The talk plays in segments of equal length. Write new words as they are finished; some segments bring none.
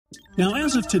Now,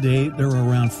 as of today, there are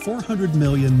around 400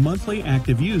 million monthly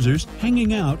active users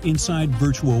hanging out inside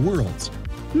virtual worlds.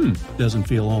 Doesn't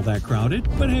feel all that crowded,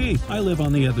 but hey, I live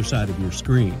on the other side of your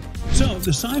screen. So,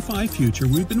 the sci-fi future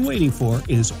we've been waiting for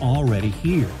is already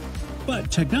here. But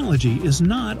technology is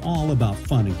not all about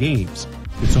fun and games.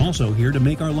 It's also here to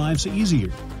make our lives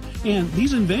easier. And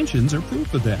these inventions are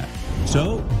proof of that.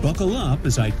 So, buckle up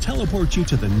as I teleport you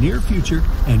to the near future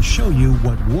and show you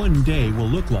what one day will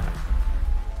look like.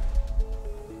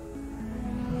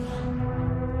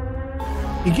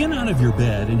 You get out of your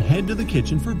bed and head to the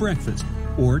kitchen for breakfast,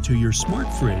 or to your smart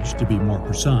fridge to be more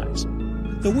precise.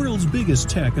 The world's biggest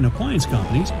tech and appliance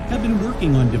companies have been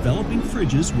working on developing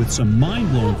fridges with some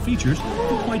mind-blowing features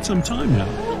for quite some time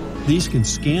now. These can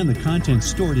scan the contents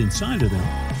stored inside of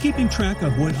them, keeping track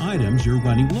of what items you're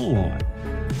running low on.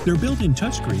 Their built-in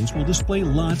touchscreens will display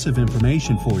lots of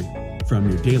information for you, from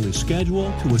your daily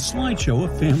schedule to a slideshow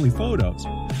of family photos.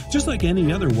 Just like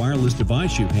any other wireless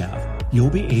device you have, you'll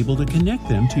be able to connect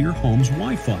them to your home's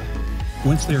Wi-Fi.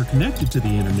 Once they are connected to the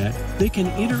internet, they can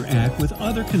interact with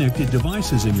other connected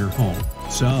devices in your home.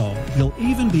 So, you'll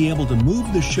even be able to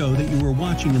move the show that you were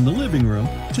watching in the living room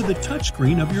to the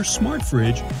touchscreen of your smart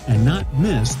fridge and not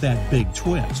miss that big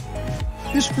twist.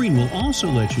 This screen will also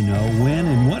let you know when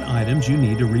and what items you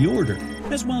need to reorder,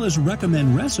 as well as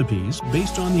recommend recipes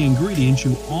based on the ingredients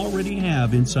you already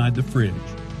have inside the fridge.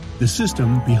 The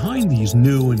system behind these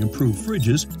new and improved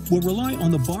fridges will rely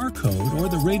on the barcode or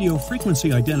the radio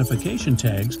frequency identification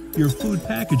tags your food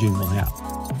packaging will have.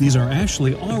 These are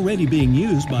actually already being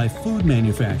used by food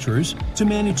manufacturers to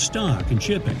manage stock and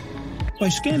shipping. By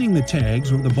scanning the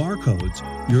tags or the barcodes,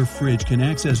 your fridge can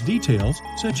access details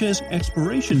such as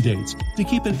expiration dates to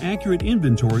keep an accurate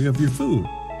inventory of your food.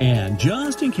 And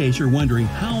just in case you're wondering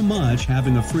how much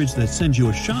having a fridge that sends you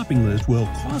a shopping list will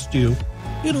cost you,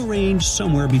 it'll range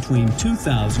somewhere between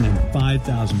 $2,000 and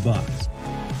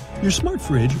 $5,000. Your smart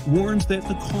fridge warns that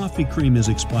the coffee cream is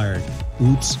expired.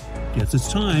 Oops, guess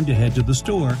it's time to head to the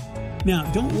store. Now,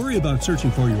 don't worry about searching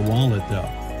for your wallet though.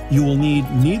 You will need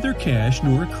neither cash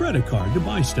nor a credit card to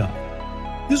buy stuff.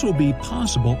 This will be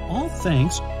possible all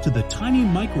thanks to the tiny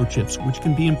microchips which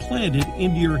can be implanted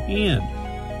into your hand.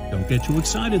 Don't get too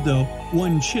excited though,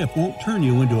 one chip won't turn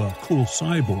you into a cool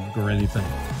cyborg or anything.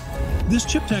 This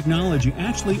chip technology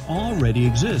actually already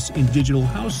exists in digital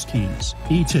house keys,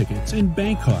 e-tickets, and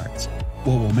bank cards.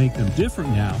 What will make them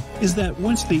different now is that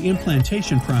once the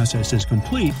implantation process is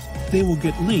complete, they will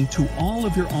get linked to all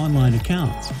of your online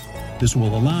accounts. This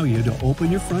will allow you to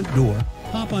open your front door,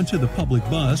 hop onto the public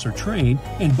bus or train,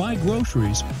 and buy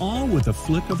groceries all with a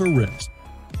flick of a wrist.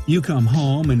 You come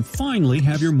home and finally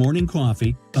have your morning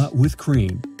coffee, with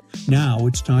cream. Now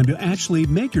it's time to actually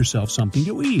make yourself something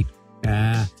to eat.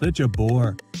 Such a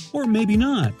bore. Or maybe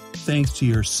not, thanks to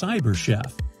your cyber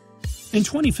chef. In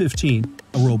 2015,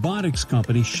 a robotics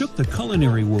company shook the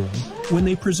culinary world when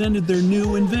they presented their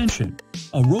new invention,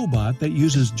 a robot that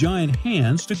uses giant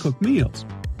hands to cook meals.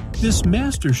 This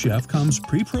master chef comes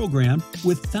pre-programmed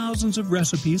with thousands of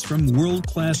recipes from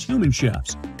world-class human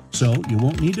chefs, so you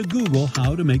won't need to Google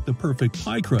how to make the perfect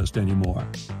pie crust anymore.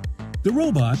 The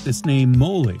robot that's named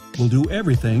Molly will do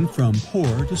everything from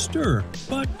pour to stir,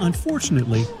 but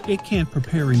unfortunately, it can't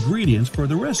prepare ingredients for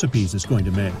the recipes it's going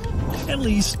to make. At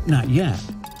least, not yet.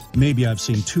 Maybe I've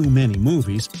seen too many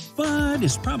movies, but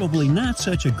it's probably not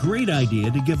such a great idea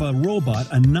to give a robot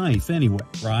a knife anyway,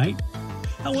 right?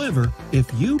 However,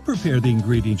 if you prepare the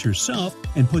ingredients yourself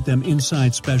and put them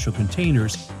inside special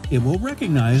containers, it will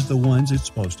recognize the ones it's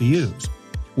supposed to use.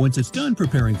 Once it's done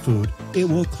preparing food, it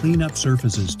will clean up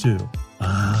surfaces too.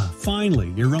 Finally,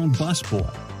 your own busboy.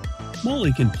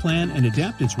 Molly can plan and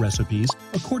adapt its recipes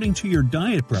according to your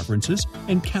diet preferences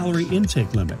and calorie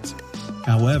intake limits.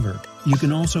 However, you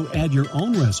can also add your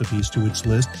own recipes to its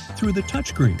list through the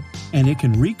touchscreen, and it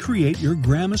can recreate your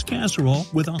grandma's casserole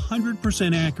with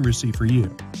 100% accuracy for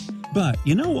you. But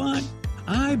you know what?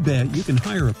 I bet you can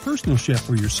hire a personal chef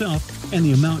for yourself and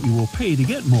the amount you will pay to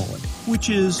get Molly, which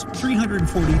is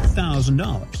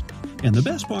 $340,000. And the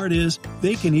best part is,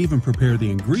 they can even prepare the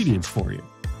ingredients for you.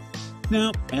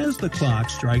 Now, as the clock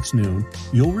strikes noon,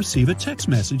 you'll receive a text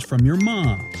message from your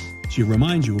mom. She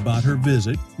reminds you about her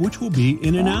visit, which will be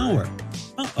in an hour.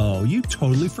 Uh-oh, you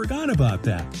totally forgot about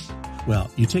that. Well,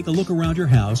 you take a look around your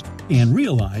house and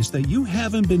realize that you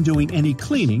haven't been doing any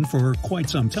cleaning for quite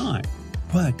some time.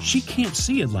 But she can't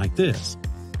see it like this.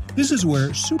 This is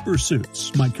where super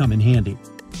suits might come in handy.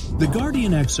 The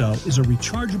Guardian Exo is a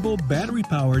rechargeable,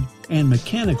 battery-powered, and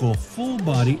mechanical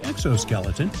full-body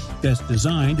exoskeleton that's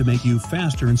designed to make you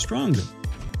faster and stronger.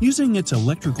 Using its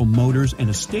electrical motors and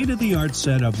a state-of-the-art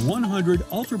set of 100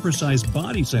 ultra-precise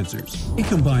body sensors, it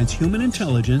combines human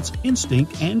intelligence,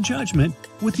 instinct, and judgment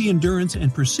with the endurance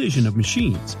and precision of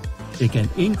machines. It can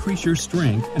increase your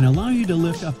strength and allow you to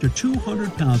lift up to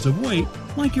 200 pounds of weight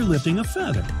like you're lifting a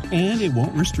feather, and it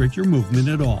won't restrict your movement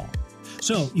at all.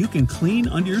 So you can clean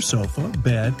under your sofa,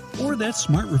 bed, or that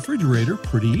smart refrigerator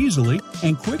pretty easily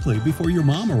and quickly before your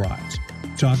mom arrives.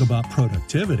 Talk about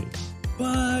productivity.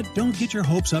 But don't get your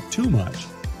hopes up too much.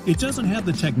 It doesn't have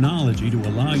the technology to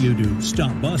allow you to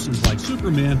stop buses like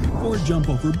Superman or jump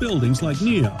over buildings like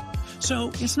Neo.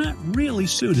 So it's not really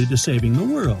suited to saving the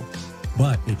world.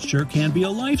 But it sure can be a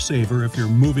lifesaver if you're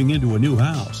moving into a new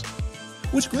house.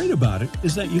 What's great about it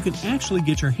is that you can actually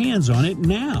get your hands on it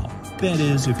now. That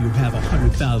is, if you have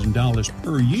 $100,000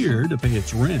 per year to pay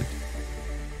its rent.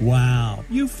 Wow,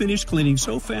 you finished cleaning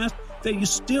so fast that you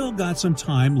still got some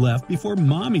time left before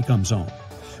mommy comes home.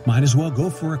 Might as well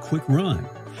go for a quick run.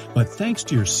 But thanks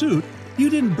to your suit, you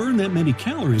didn't burn that many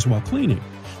calories while cleaning.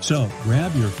 So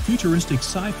grab your futuristic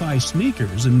sci-fi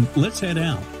sneakers and let's head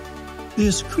out.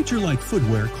 This creature-like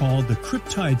footwear called the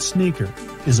Cryptide Sneaker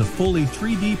is a fully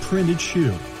 3D printed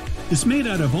shoe. It's made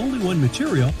out of only one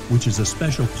material, which is a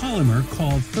special polymer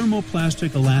called thermoplastic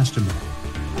elastomer.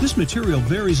 This material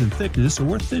varies in thickness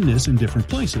or thinness in different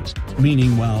places,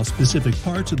 meaning while specific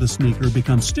parts of the sneaker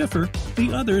become stiffer,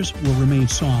 the others will remain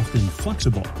soft and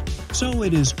flexible. So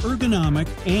it is ergonomic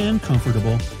and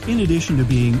comfortable, in addition to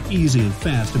being easy and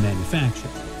fast to manufacture.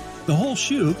 The whole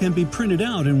shoe can be printed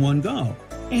out in one go,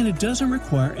 and it doesn't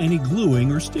require any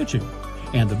gluing or stitching.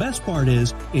 And the best part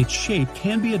is, its shape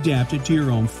can be adapted to your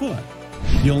own foot.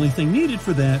 The only thing needed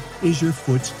for that is your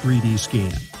foot's 3D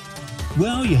scan.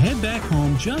 Well, you head back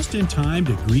home just in time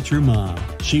to greet your mom.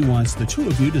 She wants the two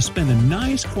of you to spend a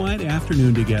nice quiet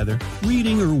afternoon together,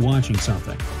 reading or watching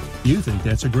something. You think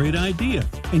that's a great idea,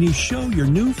 and you show your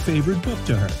new favorite book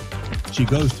to her. She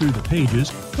goes through the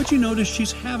pages, but you notice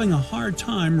she's having a hard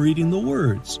time reading the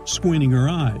words, squinting her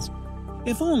eyes.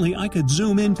 If only I could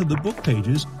zoom into the book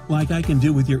pages like I can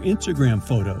do with your Instagram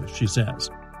photos, she says.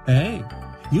 Hey,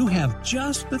 you have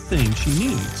just the thing she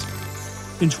needs.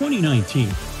 In 2019,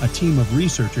 a team of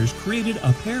researchers created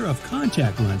a pair of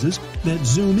contact lenses that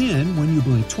zoom in when you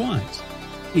blink twice.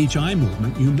 Each eye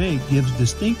movement you make gives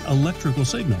distinct electrical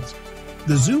signals.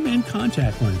 The zoom-in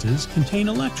contact lenses contain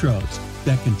electrodes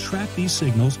that can track these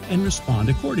signals and respond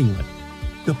accordingly.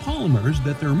 The polymers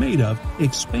that they're made of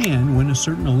expand when a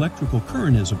certain electrical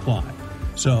current is applied.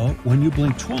 So, when you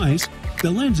blink twice,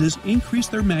 the lenses increase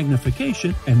their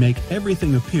magnification and make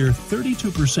everything appear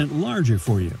 32% larger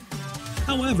for you.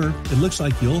 However, it looks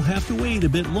like you'll have to wait a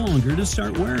bit longer to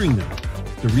start wearing them.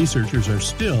 The researchers are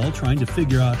still trying to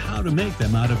figure out how to make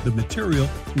them out of the material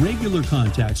regular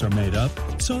contacts are made of,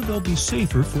 so they'll be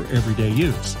safer for everyday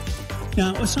use.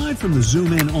 Now, aside from the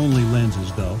zoom-in only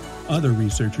lenses though, other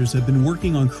researchers have been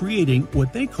working on creating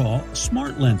what they call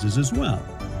smart lenses as well.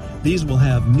 These will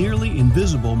have nearly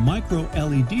invisible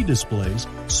micro-LED displays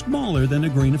smaller than a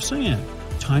grain of sand,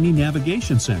 tiny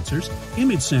navigation sensors,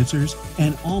 image sensors,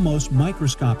 and almost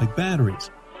microscopic batteries.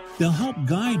 They'll help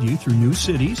guide you through new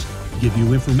cities, give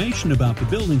you information about the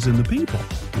buildings and the people.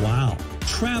 Wow,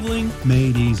 traveling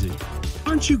made easy.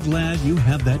 Aren't you glad you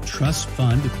have that trust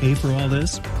fund to pay for all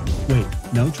this? Wait,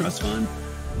 no trust fund?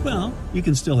 Well, you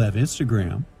can still have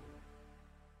Instagram.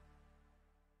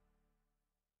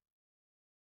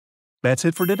 That's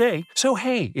it for today. So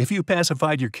hey, if you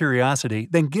pacified your curiosity,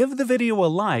 then give the video a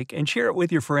like and share it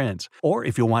with your friends. Or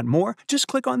if you want more, just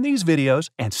click on these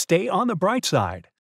videos and stay on the bright side.